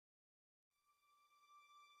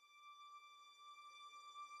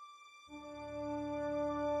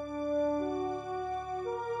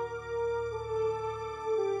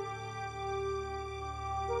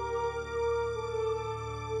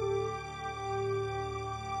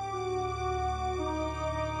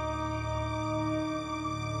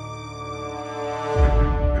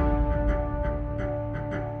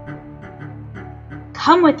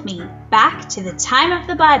Come with me back to the time of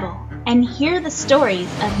the Bible and hear the stories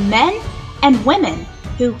of men and women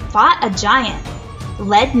who fought a giant,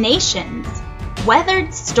 led nations,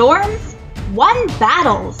 weathered storms, won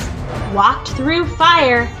battles, walked through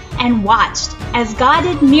fire, and watched as God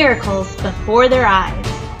did miracles before their eyes.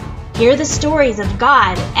 Hear the stories of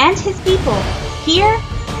God and His people here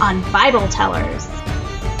on Bible Tellers.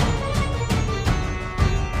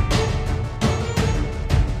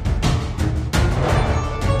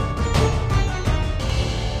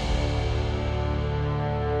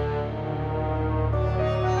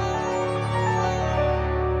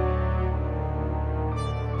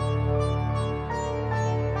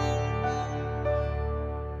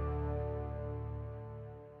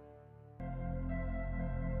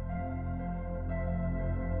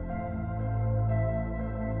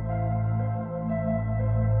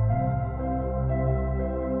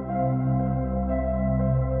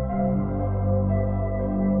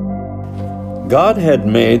 God had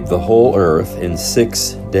made the whole earth in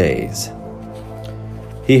 6 days.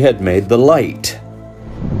 He had made the light.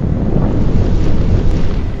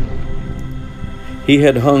 He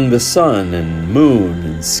had hung the sun and moon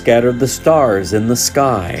and scattered the stars in the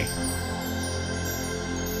sky.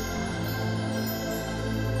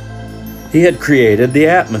 He had created the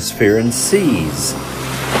atmosphere and seas.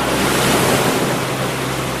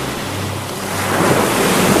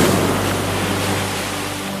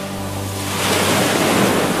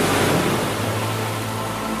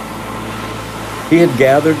 He had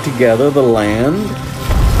gathered together the land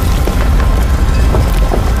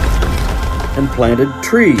and planted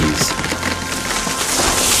trees,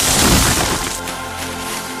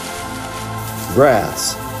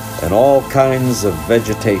 grass, and all kinds of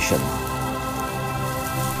vegetation.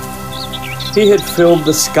 He had filled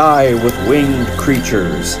the sky with winged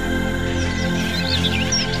creatures.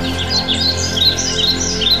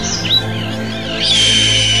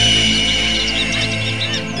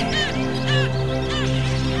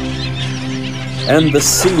 And the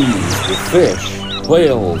seas with fish,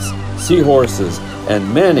 whales, seahorses,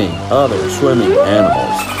 and many other swimming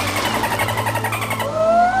animals.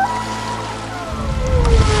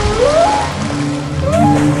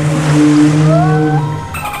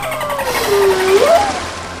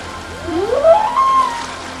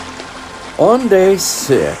 On day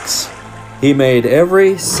 6, He made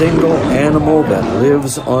every single animal that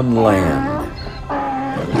lives on land.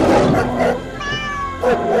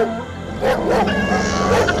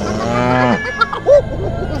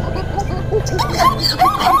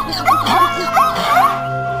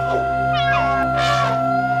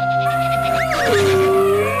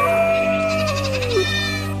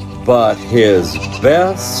 But His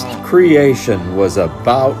best creation was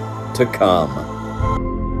about to come.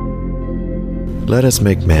 Let us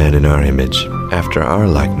make man in our image, after our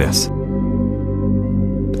likeness,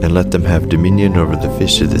 and let them have dominion over the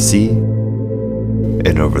fish of the sea,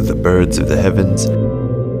 and over the birds of the heavens,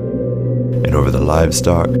 and over the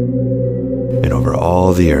livestock, and over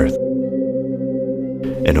all the earth,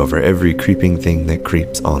 and over every creeping thing that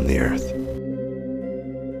creeps on the earth.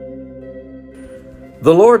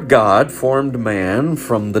 The Lord God formed man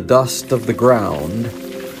from the dust of the ground,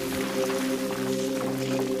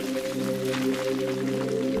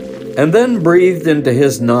 and then breathed into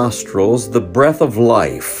his nostrils the breath of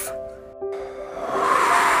life.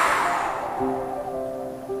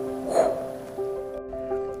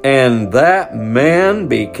 And that man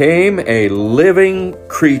became a living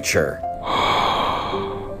creature.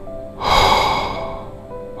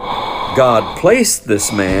 God placed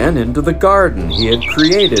this man into the garden He had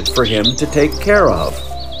created for him to take care of.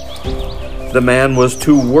 The man was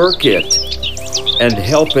to work it and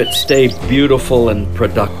help it stay beautiful and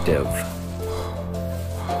productive.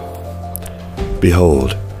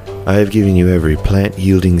 Behold, I have given you every plant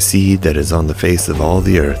yielding seed that is on the face of all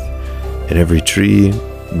the earth, and every tree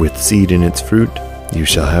with seed in its fruit, you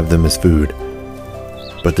shall have them as food.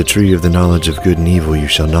 But the tree of the knowledge of good and evil you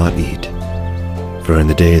shall not eat, for in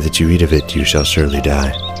the day that you eat of it you shall surely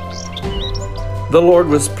die. The Lord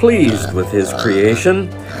was pleased with His creation,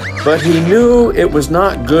 but He knew it was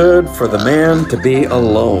not good for the man to be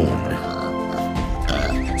alone.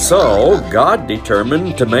 So God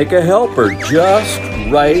determined to make a helper just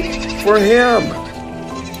right for him,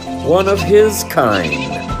 one of His kind.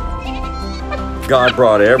 God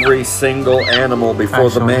brought every single animal before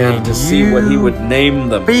the man to see what He would name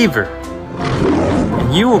them. Beaver.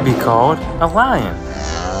 And you will be called a lion.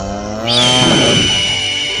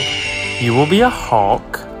 You will be a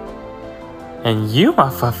hawk. And you, my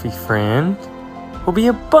fluffy friend, will be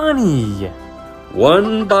a bunny.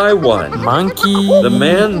 one by one. Monkey. The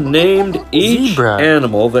man named each Zebra.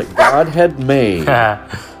 animal that God had made,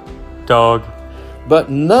 Dog. but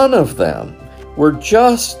none of them were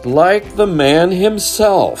just like the man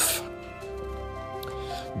himself.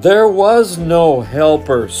 There was no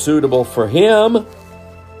helper suitable for him.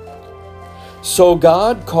 So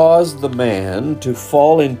God caused the man to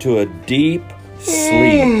fall into a deep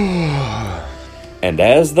sleep. And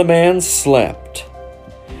as the man slept,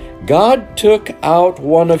 God took out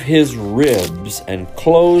one of his ribs and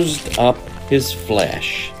closed up his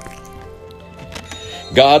flesh.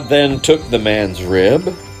 God then took the man's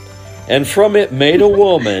rib and from it made a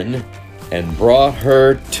woman and brought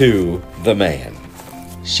her to the man.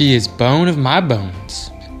 She is bone of my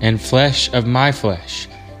bones and flesh of my flesh.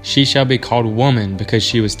 She shall be called woman because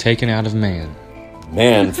she was taken out of man.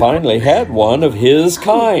 Man finally had one of his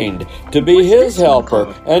kind to be his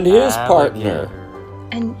helper and his partner.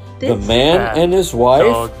 And The this... man and his wife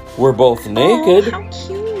Dog. were both naked, Oh, how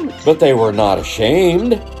cute. but they were not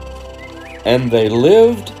ashamed, and they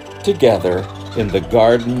lived together in the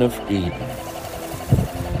Garden of Eden.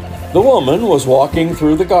 The woman was walking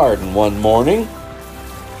through the garden one morning.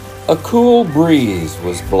 A cool breeze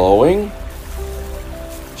was blowing.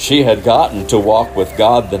 She had gotten to walk with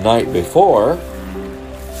God the night before,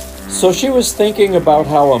 so she was thinking about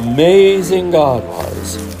how amazing God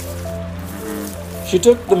was. She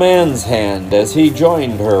took the man's hand as he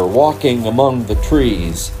joined her walking among the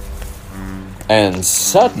trees, and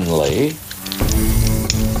suddenly,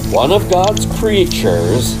 one of God's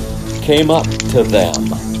creatures came up to them.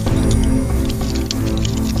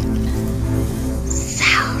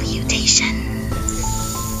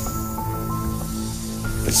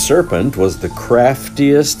 The serpent was the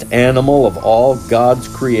craftiest animal of all God's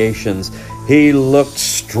creations. He looked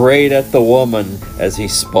straight at the woman as he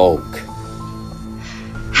spoke.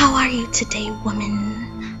 How are you today,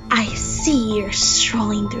 woman? I see you're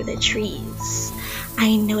strolling through the trees.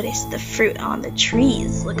 I noticed the fruit on the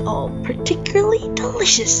trees look all particularly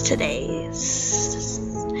delicious today.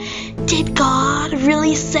 Did God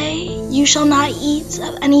really say you shall not eat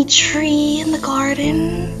of any tree in the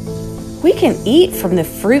garden? We can eat from the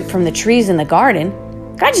fruit from the trees in the garden.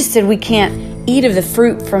 God just said we can't eat of the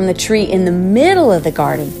fruit from the tree in the middle of the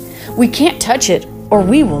garden. We can't touch it or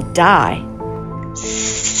we will die.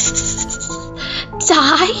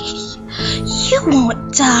 Die? You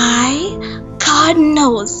won't die. God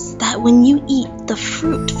knows that when you eat the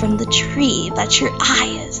fruit from the tree that your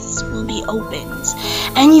eyes will be opened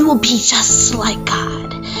and you will be just like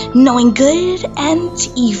God, knowing good and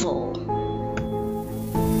evil.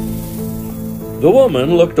 The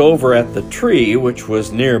woman looked over at the tree which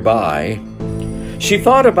was nearby. She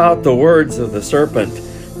thought about the words of the serpent.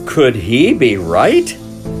 Could he be right?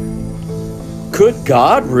 Could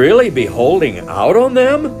God really be holding out on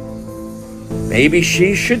them? Maybe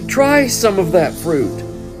she should try some of that fruit.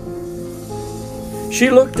 She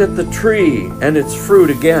looked at the tree and its fruit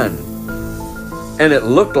again, and it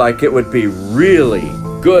looked like it would be really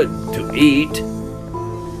good to eat.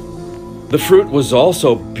 The fruit was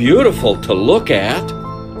also beautiful to look at.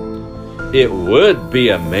 It would be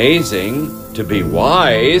amazing to be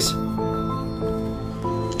wise.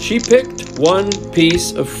 She picked one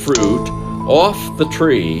piece of fruit off the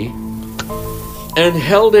tree and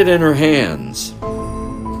held it in her hands.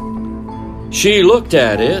 She looked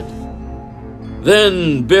at it,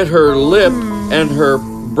 then bit her lip and her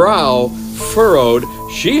brow furrowed.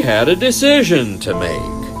 She had a decision to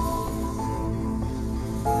make.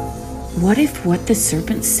 What if what the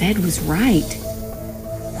serpent said was right?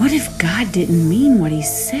 What if God didn't mean what he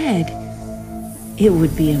said? It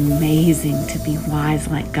would be amazing to be wise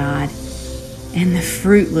like God. And the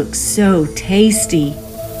fruit looks so tasty.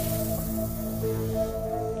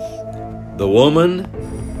 The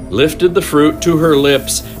woman lifted the fruit to her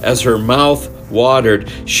lips as her mouth watered.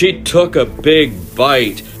 She took a big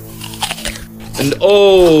bite, and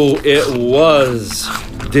oh, it was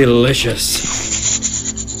delicious.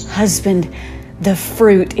 Husband, the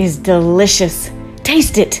fruit is delicious.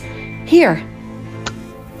 Taste it. Here.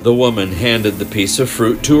 The woman handed the piece of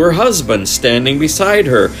fruit to her husband standing beside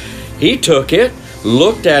her. He took it,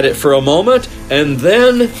 looked at it for a moment, and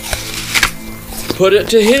then put it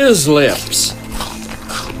to his lips.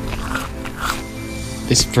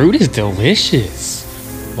 This fruit is delicious.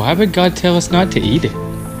 Why would God tell us not to eat it?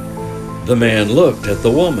 The man looked at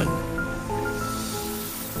the woman.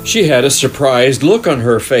 She had a surprised look on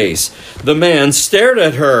her face. The man stared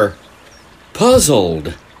at her,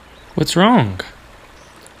 puzzled. What's wrong?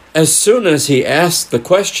 As soon as he asked the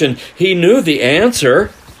question, he knew the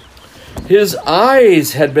answer. His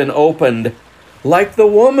eyes had been opened. like the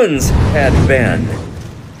woman's had been.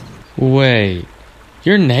 Wait,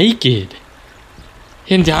 you're naked.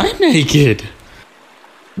 And I'm naked.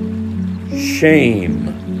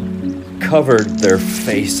 Shame covered their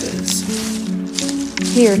faces.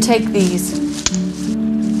 Here, take these.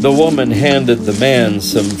 The woman handed the man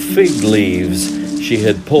some fig leaves she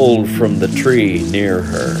had pulled from the tree near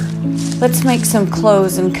her. Let's make some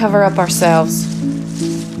clothes and cover up ourselves.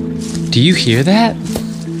 Do you hear that?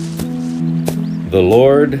 The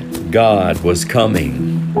Lord God was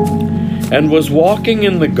coming and was walking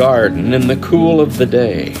in the garden in the cool of the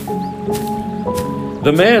day.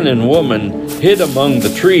 The man and woman hid among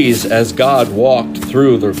the trees as God walked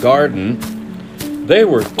through the garden. They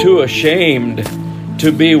were too ashamed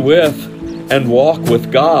to be with and walk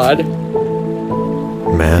with God.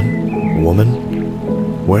 Man,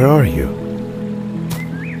 woman, where are you?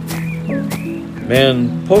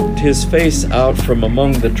 Man poked his face out from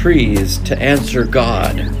among the trees to answer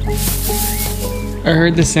God. I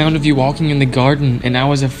heard the sound of you walking in the garden and I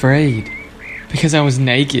was afraid because I was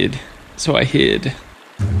naked, so I hid.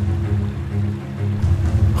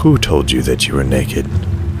 Who told you that you were naked?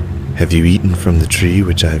 Have you eaten from the tree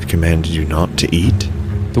which I have commanded you not to eat?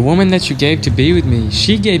 The woman that you gave to be with me,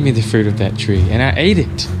 she gave me the fruit of that tree and I ate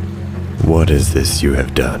it. What is this you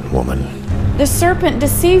have done, woman? The serpent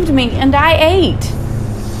deceived me and I ate.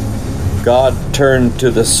 God turned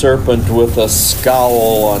to the serpent with a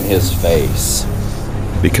scowl on his face.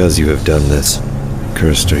 Because you have done this,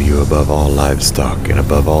 cursed are you above all livestock and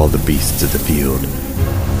above all the beasts of the field.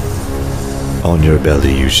 On your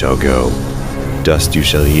belly you shall go, dust you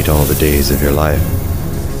shall eat all the days of your life.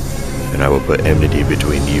 And I will put enmity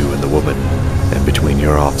between you and the woman, and between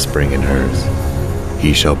your offspring and hers.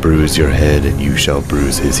 He shall bruise your head, and you shall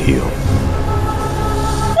bruise his heel.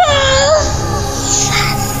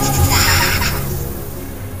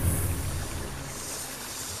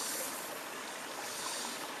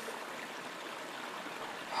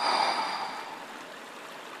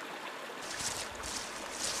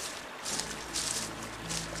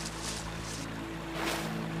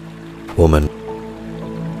 Woman,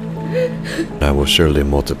 I will surely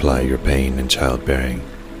multiply your pain in childbearing.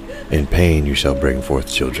 In pain you shall bring forth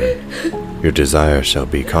children. Your desire shall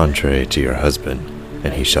be contrary to your husband,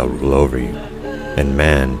 and he shall rule over you. And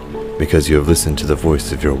man, because you have listened to the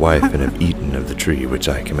voice of your wife and have eaten of the tree which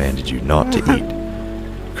I commanded you not to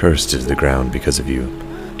eat, cursed is the ground because of you.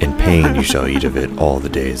 In pain you shall eat of it all the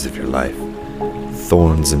days of your life.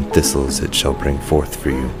 Thorns and thistles it shall bring forth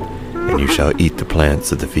for you, and you shall eat the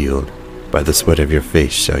plants of the field. By the sweat of your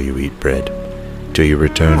face shall you eat bread, till you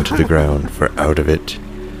return to the ground, for out of it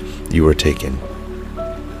you were taken.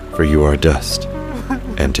 For you are dust,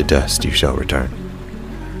 and to dust you shall return.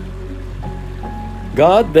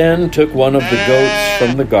 God then took one of the goats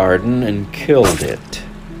from the garden and killed it.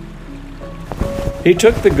 He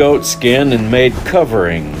took the goat skin and made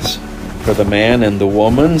coverings for the man and the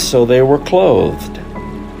woman, so they were clothed.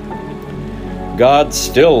 God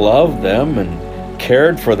still loved them and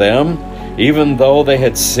cared for them, even though they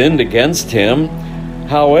had sinned against him.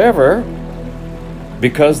 However,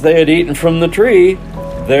 because they had eaten from the tree,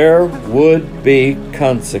 there would be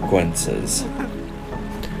consequences.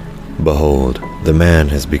 Behold, the man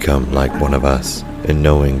has become like one of us, in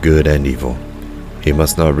knowing good and evil. He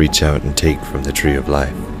must not reach out and take from the tree of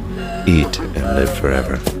life, eat and live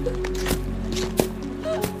forever.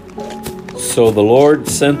 So the Lord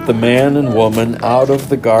sent the man and woman out of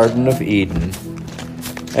the Garden of Eden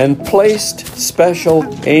and placed special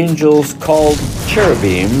angels called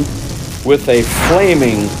cherubim with a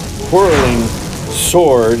flaming, whirling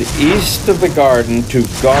sword east of the garden to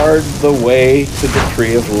guard the way to the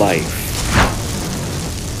tree of life.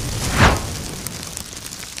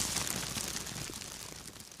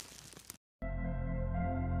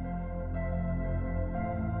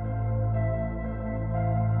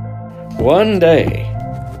 One day,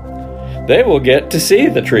 they will get to see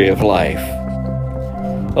the tree of life,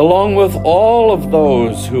 along with all of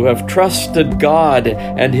those who have trusted God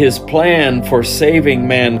and His plan for saving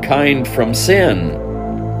mankind from sin.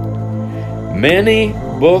 Many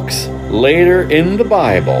books later in the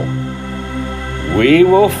Bible, we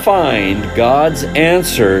will find God's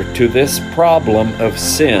answer to this problem of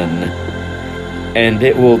sin, and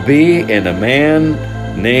it will be in a man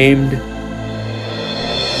named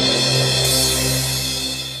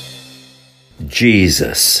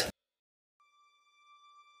Jesus.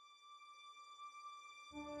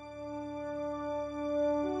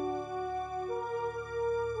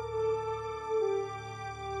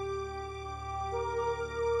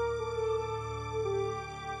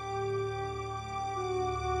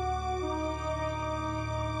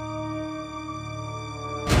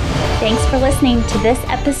 Thanks for listening to this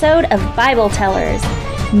episode of Bible Tellers.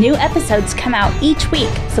 New episodes come out each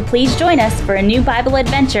week, so please join us for a new Bible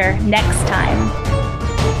adventure next time.